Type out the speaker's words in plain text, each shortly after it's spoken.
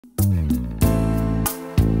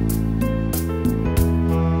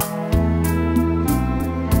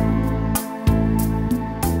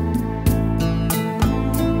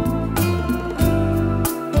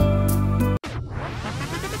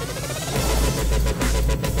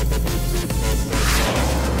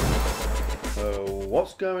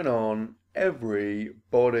What's going on,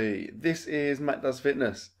 everybody? This is Matt Does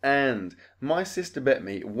Fitness, and my sister bet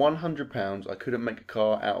me £100 I couldn't make a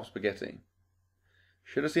car out of spaghetti.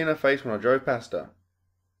 Should have seen her face when I drove past her.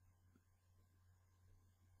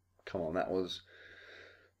 Come on, that was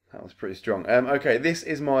pretty strong. Okay, this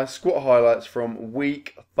is my squat highlights from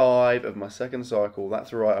week 5 of my second cycle.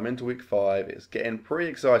 That's right, I'm into week 5. It's getting pretty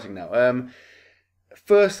exciting now.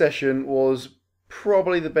 First session was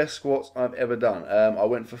probably the best squats I've ever done. I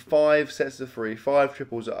went for 5 sets of 3, 5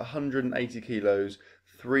 triples at 180 kilos,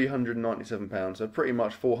 397 pounds, so pretty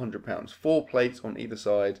much 400 pounds. 4 plates on either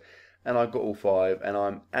side, and I got all 5, and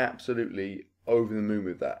I'm absolutely over the moon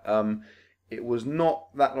with that. It was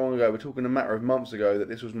not that long ago, we're talking a matter of months ago, that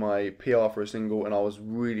this was my PR for a single, and I was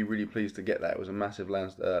really, really pleased to get that. It was a massive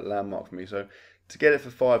landmark for me, so to get it for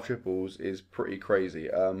 5 triples is pretty crazy.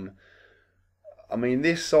 I mean,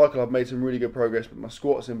 this cycle I've made some really good progress, but my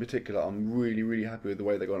squats in particular, I'm really, really happy with the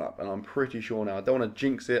way they've gone up. And I'm pretty sure now, I don't want to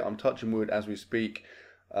jinx it, I'm touching wood as we speak.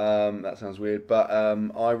 That sounds weird, but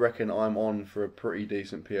I reckon I'm on for a pretty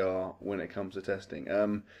decent PR when it comes to testing.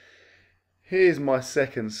 Here's my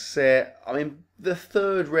second set. I mean, the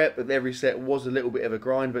third rep of every set was a little bit of a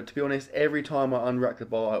grind, but to be honest, every time I unracked the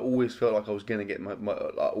bar, I always felt like I was going to get my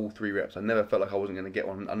all 3 reps. I never felt like I wasn't going to get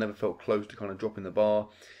one. I never felt close to kind of dropping the bar.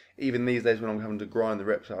 Even these days when I'm having to grind the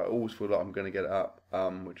reps out, I always feel like I'm going to get it up,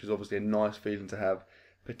 which is obviously a nice feeling to have,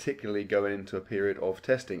 particularly going into a period of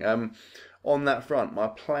testing. On that front, my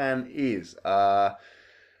plan is obviously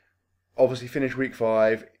finish week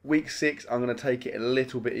 5. Week 6, I'm going to take it a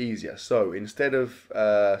little bit easier. So instead of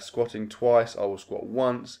squatting twice, I will squat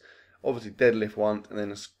once, obviously deadlift once, and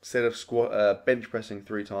then instead of bench pressing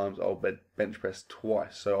 3 times, I'll bench press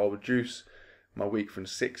twice. So I'll reduce my week from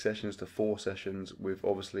 6 sessions to 4 sessions, with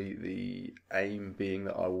obviously the aim being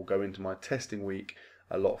that I will go into my testing week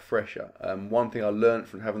a lot fresher. One thing I learned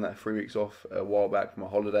from having that 3 weeks off a while back from my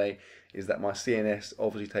holiday is that my CNS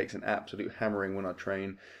obviously takes an absolute hammering when I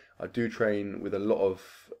train. I do train with a lot of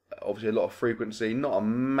frequency, not a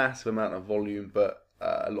massive amount of volume, but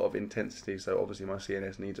a lot of intensity, so obviously my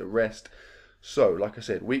CNS needs a rest. So like I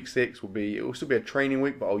said, week 6 it will still be a training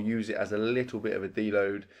week, but I'll use it as a little bit of a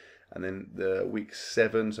deload. And then the week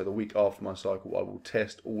 7, so the week after my cycle, I will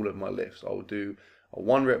test all of my lifts. I will do a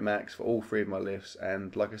 1 rep max for all 3 of my lifts.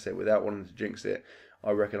 And like I said, without wanting to jinx it,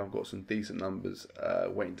 I reckon I've got some decent numbers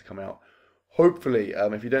waiting to come out. Hopefully,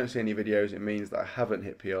 if you don't see any videos, it means that I haven't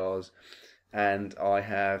hit PRs. And I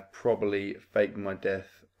have probably faked my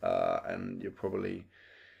death. And you'll probably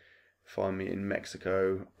find me in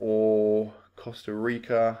Mexico or Costa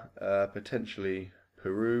Rica, potentially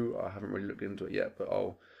Peru. I haven't really looked into it yet, but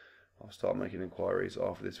I'll start making inquiries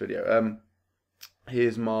after this video.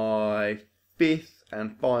 Here's my 5th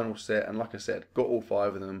and final set, and like I said, got all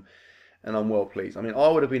 5 of them, and I'm well pleased. I mean, I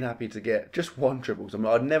would have been happy to get just 1 triple. I mean,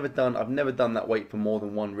 I've never done that weight for more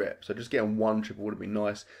than 1 rep, so just getting 1 triple would have been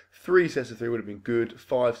nice. 3 sets of 3 would have been good.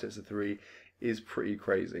 5 sets of 3 is pretty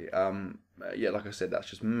crazy. Yeah, like I said, that's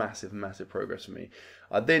just massive, massive progress for me.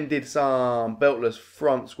 I then did some beltless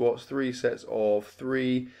front squats, 3 sets of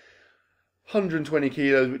 3. 120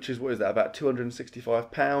 kilos, which is, what is that, about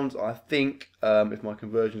 265 pounds, I think, if my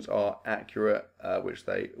conversions are accurate, which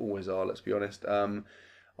they always are, let's be honest. I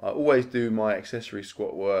always do my accessory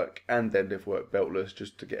squat work and deadlift work beltless,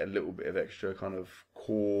 just to get a little bit of extra kind of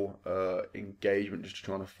core engagement, just to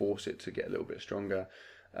try to force it to get a little bit stronger.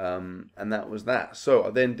 And that was that. So I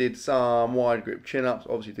then did some wide grip chin-ups,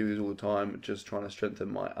 obviously do these all the time, just trying to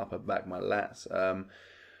strengthen my upper back, my lats.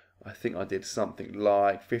 I think I did something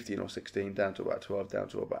like 15 or 16, down to about 12, down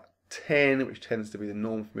to about 10, which tends to be the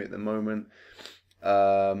norm for me at the moment.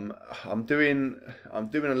 I'm doing a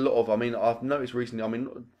lot of, I mean, I've noticed recently, I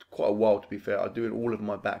mean, quite a while to be fair, I'm doing all of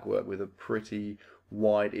my back work with a pretty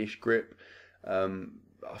wide-ish grip. I've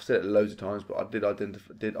said it loads of times, but I did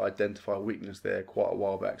identify a weakness there quite a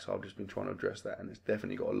while back, so I've just been trying to address that, and it's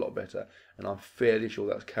definitely got a lot better. And I'm fairly sure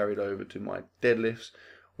that's carried over to my deadlifts,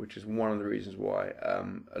 which is one of the reasons why,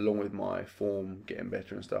 along with my form getting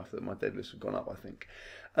better and stuff, that my deadlifts have gone up, I think.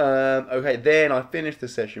 Okay, then I finished the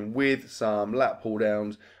session with some lat pull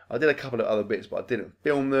downs. I did a couple of other bits, but I didn't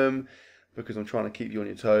film them because I'm trying to keep you on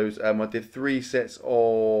your toes. I did 3 sets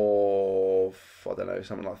of, I don't know,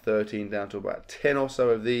 something like 13 down to about 10 or so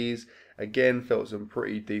of these. Again, felt some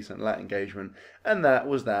pretty decent lat engagement, and that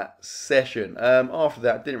was that session. After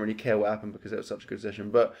that, didn't really care what happened because it was such a good session,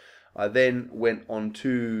 but I then went on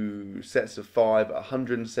 2 sets of 5 at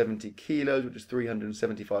 170 kilos, which is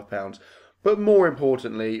 375 pounds. But more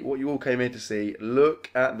importantly, what you all came here to see, look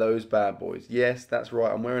at those bad boys. Yes, that's right,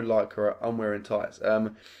 I'm wearing Lycra, I'm wearing tights.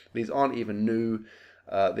 These aren't even new.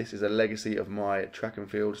 This is a legacy of my track and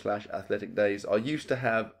field / athletic days. I used to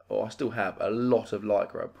have, or I still have, a lot of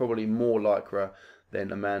Lycra, probably more Lycra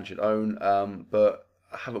than a man should own, but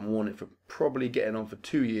I haven't worn it for probably getting on for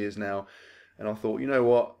 2 years now. And I thought, you know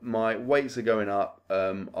what, my weights are going up.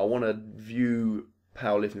 I want to view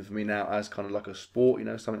powerlifting for me now as kind of like a sport, you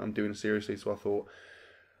know, something I'm doing seriously. So I thought,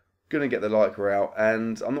 gonna get the Lycra out,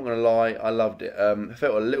 and I'm not gonna lie, I loved it. I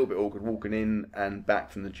felt a little bit awkward walking in and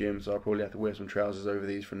back from the gym, so I probably have to wear some trousers over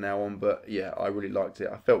these from now on. But yeah, I really liked it.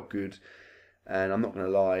 I felt good, and I'm not gonna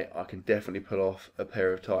lie, I can definitely pull off a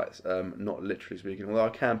pair of tights. Not literally speaking, although I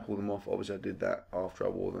can pull them off. Obviously, I did that after I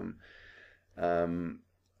wore them.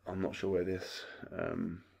 I'm not sure where this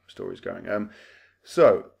story is going.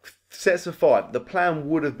 So, sets of 5. The plan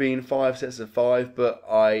would have been 5 sets of 5, but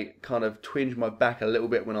I kind of twinged my back a little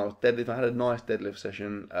bit when I was deadlift. I had a nice deadlift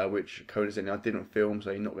session, which coincidentally I didn't film,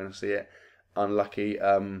 so you're not going to see it. Unlucky.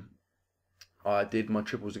 I did my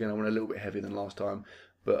triples again. I went a little bit heavier than last time,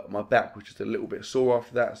 but my back was just a little bit sore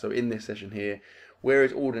after that. So in this session here,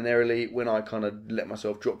 whereas ordinarily when I kind of let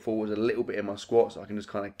myself drop forwards a little bit in my squats, I can just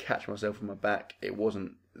kind of catch myself with my back. It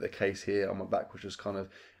wasn't the case here. On my back was just kind of,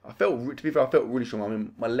 I felt, to be fair, I felt really strong. I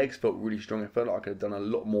mean, my legs felt really strong. I felt like I could have done a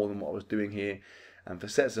lot more than what I was doing here. And for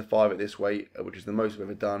sets of 5 at this weight, which is the most I've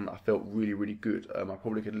ever done, I felt really, really good. I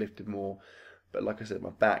probably could have lifted more, but like I said, my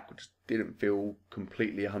back just didn't feel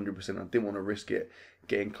completely 100%. I didn't want to risk it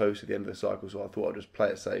getting close to the end of the cycle, so I thought I'd just play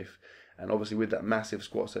it safe. And obviously with that massive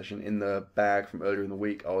squat session in the bag from earlier in the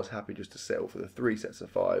week, I was happy just to settle for the 3 sets of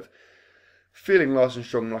 5. Feeling nice and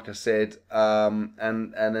strong, like I said, and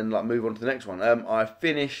then like move on to the next one. I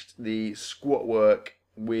finished the squat work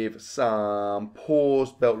with some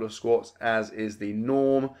paused beltless squats, as is the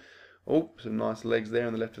norm. Oh, some nice legs there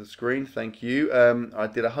on the left of the screen. Thank you. I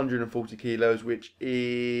did 140 kilos, which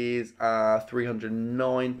is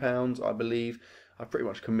 309 pounds, I believe. I've pretty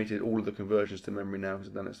much committed all of the conversions to memory now because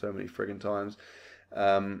I've done it so many friggin' times.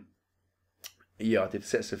 Yeah, I did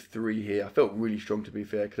sets of 3 here. I felt really strong, to be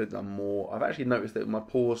fair. I could have done more. I've actually noticed that my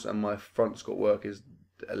pause and my front squat work is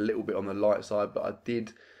a little bit on the light side, but I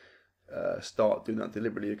did start doing that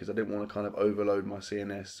deliberately because I didn't want to kind of overload my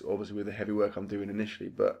CNS, obviously with the heavy work I'm doing initially.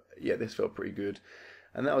 But yeah, this felt pretty good.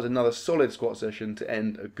 And that was another solid squat session to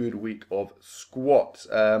end a good week of squats.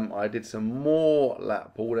 I did some more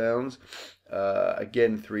lat pull downs.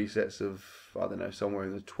 Again, 3 sets of, I don't know, somewhere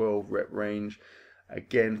in the 12 rep range.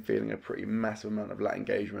 Again, feeling a pretty massive amount of lat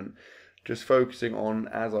engagement. Just focusing on,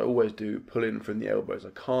 as I always do, pulling from the elbows.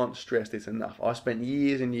 I can't stress this enough. I spent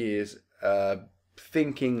years and years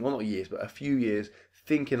thinking, well not years, but a few years,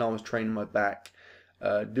 thinking I was training my back,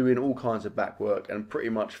 doing all kinds of back work and pretty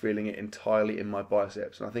much feeling it entirely in my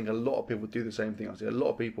biceps. And I think a lot of people do the same thing. I see a lot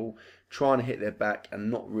of people trying to hit their back and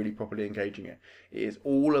not really properly engaging it. It is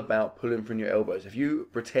all about pulling from your elbows. If you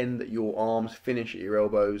pretend that your arms finish at your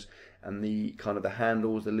elbows and the kind of the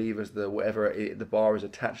handles, the levers, the whatever, the bar is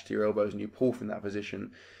attached to your elbows and you pull from that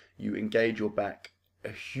position, you engage your back a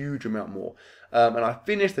huge amount more. And I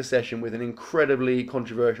finished the session with an incredibly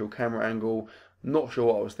controversial camera angle. Not sure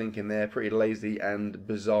what I was thinking there, pretty lazy and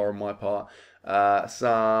bizarre on my part.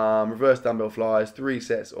 Some reverse dumbbell flies, 3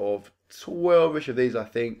 sets of 12-ish of these I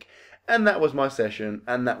think, and that was my session,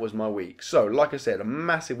 and that was my week. So, like I said, a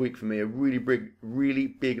massive week for me, a really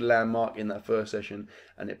big landmark in that first session,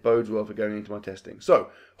 and it bodes well for going into my testing. So,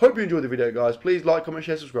 hope you enjoyed the video, guys. Please like, comment,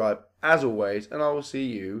 share, subscribe, as always, and I will see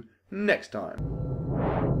you next time.